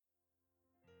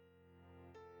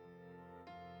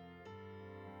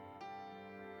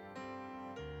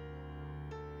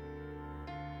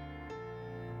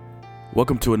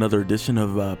Welcome to another edition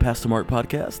of Pastor Mark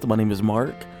Podcast. My name is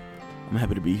Mark. I'm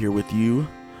happy to be here with you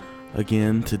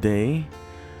again today.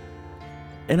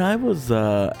 And I was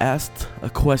asked a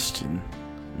question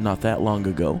not that long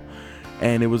ago,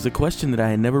 and it was a question that I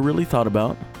had never really thought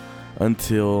about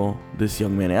until this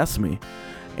young man asked me.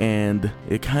 And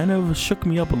it kind of shook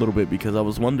me up a little bit because I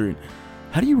was wondering,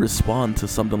 how do you respond to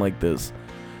something like this?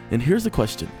 And here's the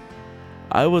question.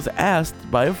 I was asked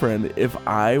by a friend if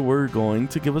I were going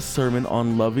to give a sermon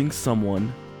on loving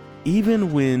someone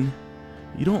even when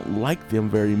you don't like them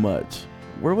very much.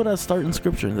 Where would I start in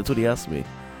scripture? That's what he asked me.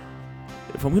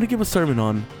 If I'm going to give a sermon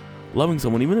on loving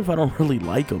someone, even if I don't really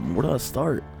like them, where do I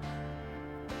start?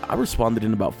 I responded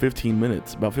in about 15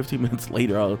 minutes. About 15 minutes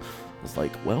later, I was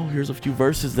like, well, here's a few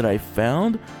verses that I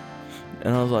found.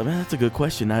 And I was like, man, that's a good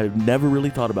question. I've never really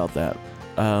thought about that.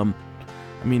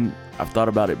 I've thought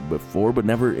about it before, but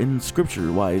never in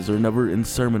scripture-wise or never in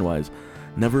sermon-wise.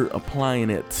 Never applying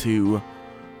it to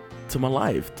my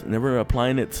life. Never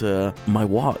applying it to my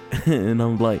walk. And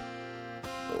I'm like,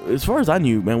 as far as I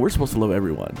knew, man, we're supposed to love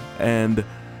everyone. And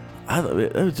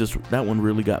it was just, that one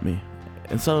really got me.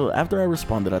 And so after I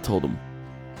responded, I told him,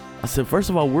 I said,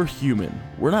 first of all, we're human.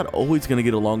 We're not always going to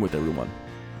get along with everyone.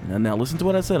 And now listen to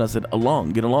what I said. I said,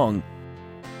 get along.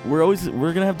 We're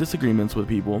going to have disagreements with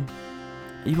people.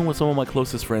 Even with some of my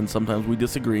closest friends, sometimes we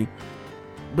disagree.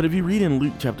 But if you read in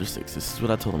Luke chapter 6, this is what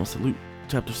I told him. I said, Luke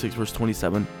chapter 6, verse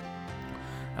 27,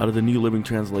 out of the New Living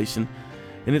Translation.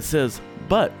 And it says,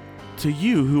 but to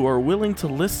you who are willing to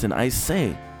listen, I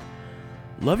say,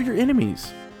 love your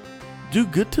enemies. Do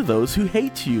good to those who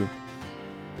hate you.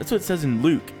 That's what it says in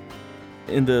Luke,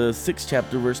 in the 6th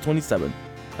chapter, verse 27,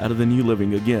 out of the New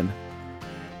Living again.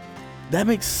 That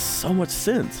makes so much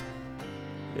sense.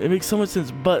 It makes so much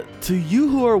sense. But to you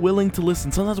who are willing to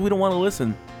listen, sometimes we don't want to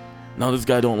listen. No, this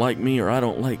guy don't like me, or I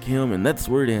don't like him, and that's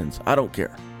where it ends. I don't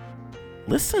care.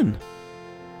 Listen.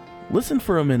 Listen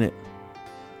for a minute.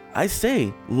 I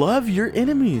say, love your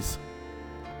enemies.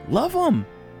 Love them.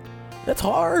 That's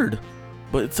hard,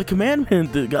 but it's a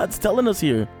commandment that God's telling us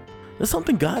here. That's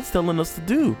something God's telling us to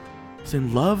do.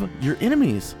 Saying, love your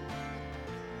enemies.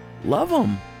 Love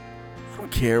them. I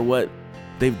don't care what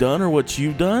they've done or what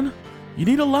you've done. You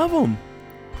need to love them.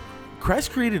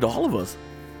 Christ created all of us.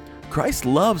 Christ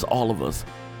loves all of us.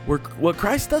 What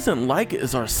Christ doesn't like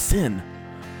is our sin.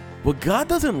 What God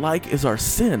doesn't like is our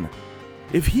sin.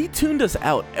 If he tuned us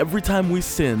out every time we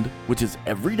sinned, which is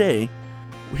every day,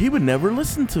 he would never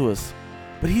listen to us.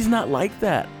 But he's not like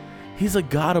that. He's a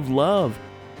God of love.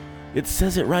 It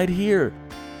says it right here.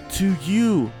 To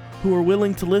you who are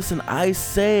willing to listen, I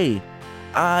say,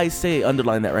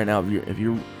 underline that right now. If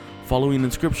you're following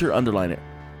in scripture, underline it.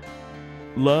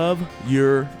 Love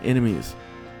your enemies.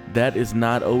 That is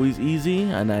not always easy,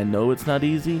 and I know it's not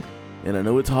easy, and I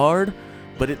know it's hard,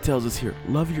 but it tells us here,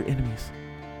 love your enemies.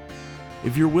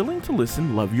 If you're willing to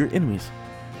listen, love your enemies.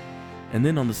 And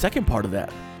then on the second part of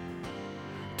that,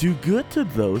 do good to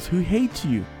those who hate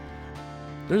you.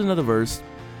 There's another verse,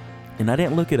 and I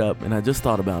didn't look it up, and I just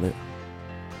thought about it.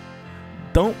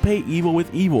 Don't pay evil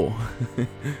with evil.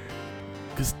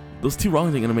 Because those two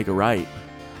wrongs ain't going to make a right.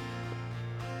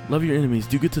 Love your enemies.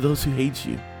 Do good to those who hate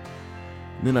you.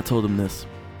 And then I told him this.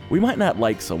 We might not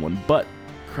like someone, but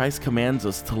Christ commands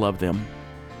us to love them.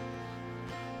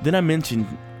 Then I mentioned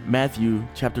Matthew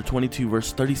chapter 22,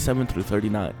 verse 37 through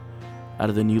 39, out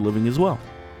of the New Living as well.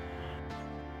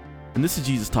 And this is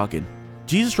Jesus talking.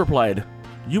 Jesus replied,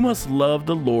 you must love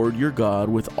the Lord your God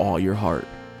with all your heart.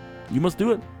 You must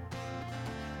do it.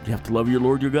 You have to love your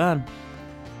Lord your God.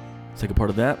 Second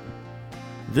part of that.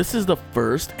 This is the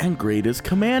first and greatest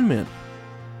commandment.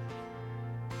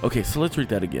 Okay, so let's read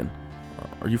that again.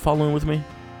 Are you following with me?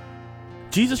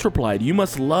 Jesus replied, you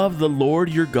must love the Lord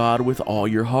your God with all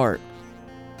your heart,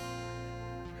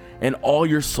 and all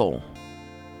your soul,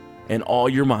 and all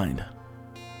your mind.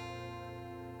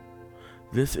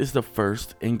 This is the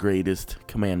first and greatest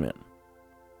commandment.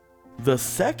 The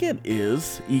second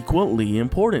is equally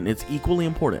important. It's equally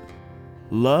important.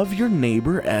 Love your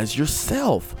neighbor as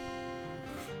yourself.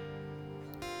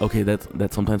 Okay, that's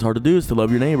sometimes hard to do, is to love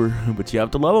your neighbor, but you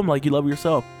have to love them like you love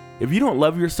yourself. If you don't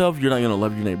love yourself, you're not going to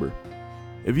love your neighbor.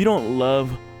 If you don't love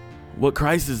what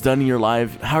Christ has done in your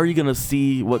life, how are you going to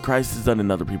see what Christ has done in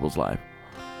other people's life?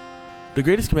 The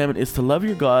greatest commandment is to love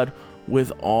your God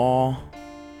with all,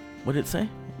 what did it say?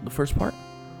 The first part?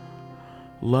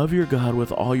 Love your God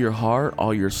with all your heart,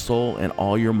 all your soul, and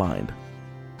all your mind.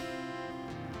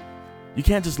 You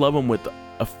can't just love him with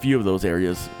a few of those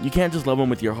areas. You can't just love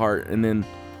him with your heart and then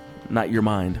not your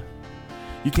mind.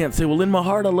 You can't say, well, in my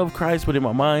heart I love Christ, but in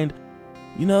my mind,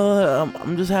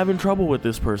 I'm just having trouble with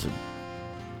this person.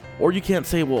 Or you can't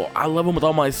say, well, I love him with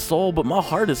all my soul, but my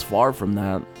heart is far from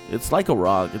that. It's like a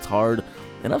rock. It's hard.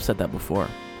 And I've said that before.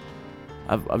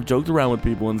 I've joked around with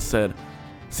people and said,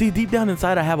 see, deep down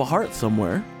inside, I have a heart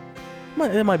somewhere.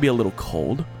 It might be a little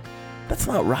cold. That's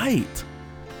not right.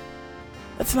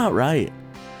 That's not right.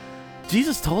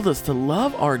 Jesus told us to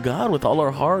love our God with all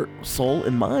our heart, soul,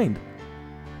 and mind.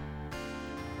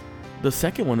 The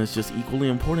second one is just equally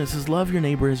important. It says, love your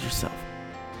neighbor as yourself.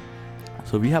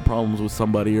 So if you have problems with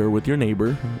somebody or with your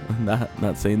neighbor,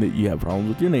 not saying that you have problems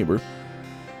with your neighbor,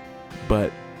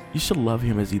 but you should love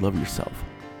him as you love yourself.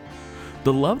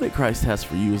 The love that Christ has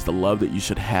for you is the love that you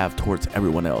should have towards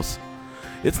everyone else.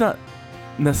 It's not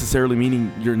necessarily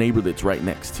meaning your neighbor that's right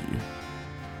next to you.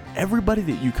 Everybody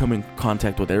that you come in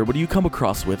contact with, everybody you come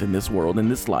across with in this world, in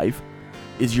this life,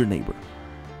 is your neighbor.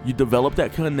 You develop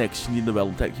that connection, you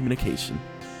develop that communication.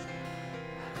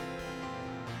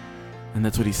 And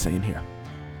that's what he's saying here.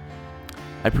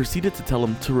 I proceeded to tell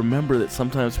him to remember that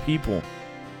sometimes people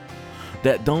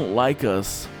that don't like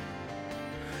us,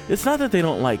 it's not that they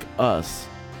don't like us.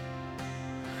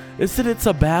 It's that it's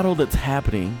a battle that's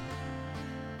happening.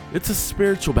 It's a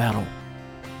spiritual battle.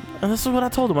 And this is what I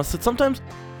told him. I said, sometimes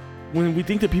when we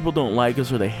think that people don't like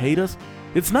us or they hate us,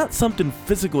 it's not something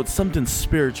physical, it's something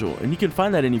spiritual. And you can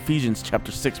find that in Ephesians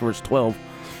chapter 6, verse 12,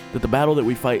 that the battle that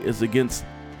we fight is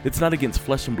it's not against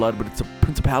flesh and blood, but it's the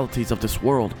principalities of this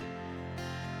world.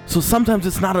 So sometimes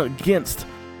it's not against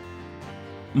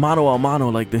mano a mano,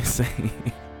 like they say.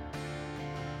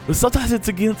 But sometimes it's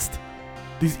against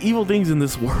these evil things in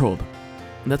this world.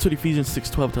 And that's what Ephesians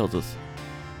 6:12 tells us.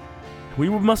 We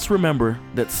must remember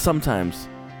that sometimes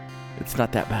it's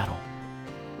not that battle.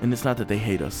 And it's not that they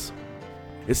hate us.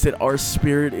 It's that our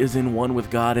spirit is in one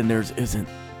with God and theirs isn't.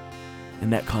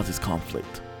 And that causes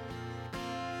conflict.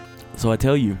 So I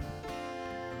tell you,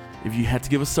 if you had to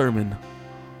give a sermon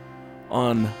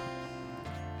on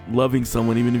loving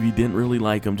someone, even if you didn't really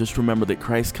like them, just remember that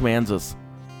Christ commands us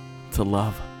to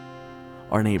love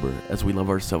our neighbor as we love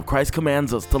ourselves. Christ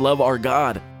commands us to love our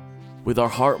God with our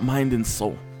heart, mind, and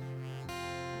soul.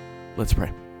 Let's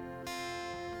pray.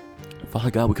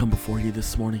 Father God, we come before you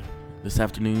this morning, this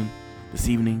afternoon, this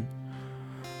evening.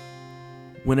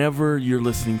 Whenever you're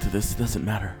listening to this, it doesn't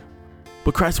matter.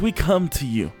 But Christ, we come to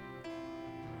you.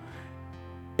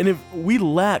 And if we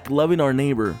lack loving our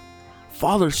neighbor,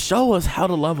 Father, show us how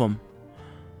to love them.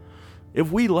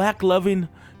 If we lack loving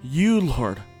you,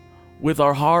 Lord, with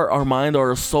our heart, our mind,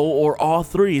 our soul, or all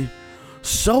three,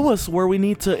 show us where we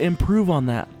need to improve on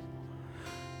that.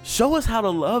 Show us how to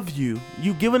love you.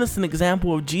 You've given us an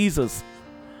example of Jesus.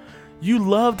 You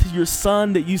loved your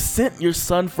son, that you sent your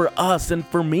son for us and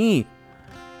for me.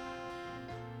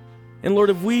 And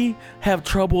Lord, if we have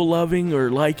trouble loving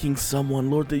or liking someone,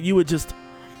 Lord, that you would just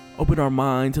open our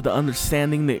mind to the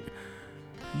understanding that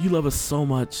you love us so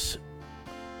much.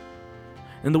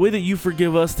 And the way that you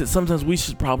forgive us, that sometimes we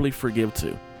should probably forgive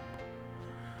too.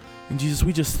 And Jesus,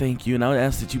 we just thank you. And I would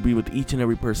ask that you be with each and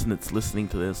every person that's listening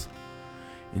to this.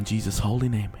 In Jesus' holy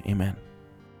name, amen.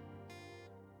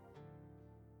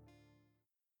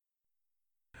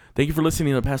 Thank you for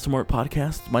listening to the Pastor Mark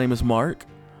Podcast. My name is Mark.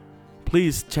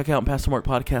 Please check out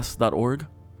PastorMarkPodcast.org.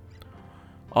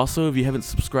 Also, if you haven't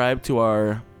subscribed to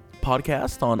our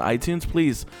podcast on iTunes,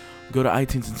 please go to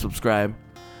iTunes and subscribe.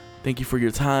 Thank you for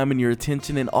your time and your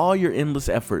attention and all your endless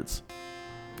efforts.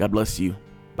 God bless you.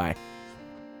 Bye.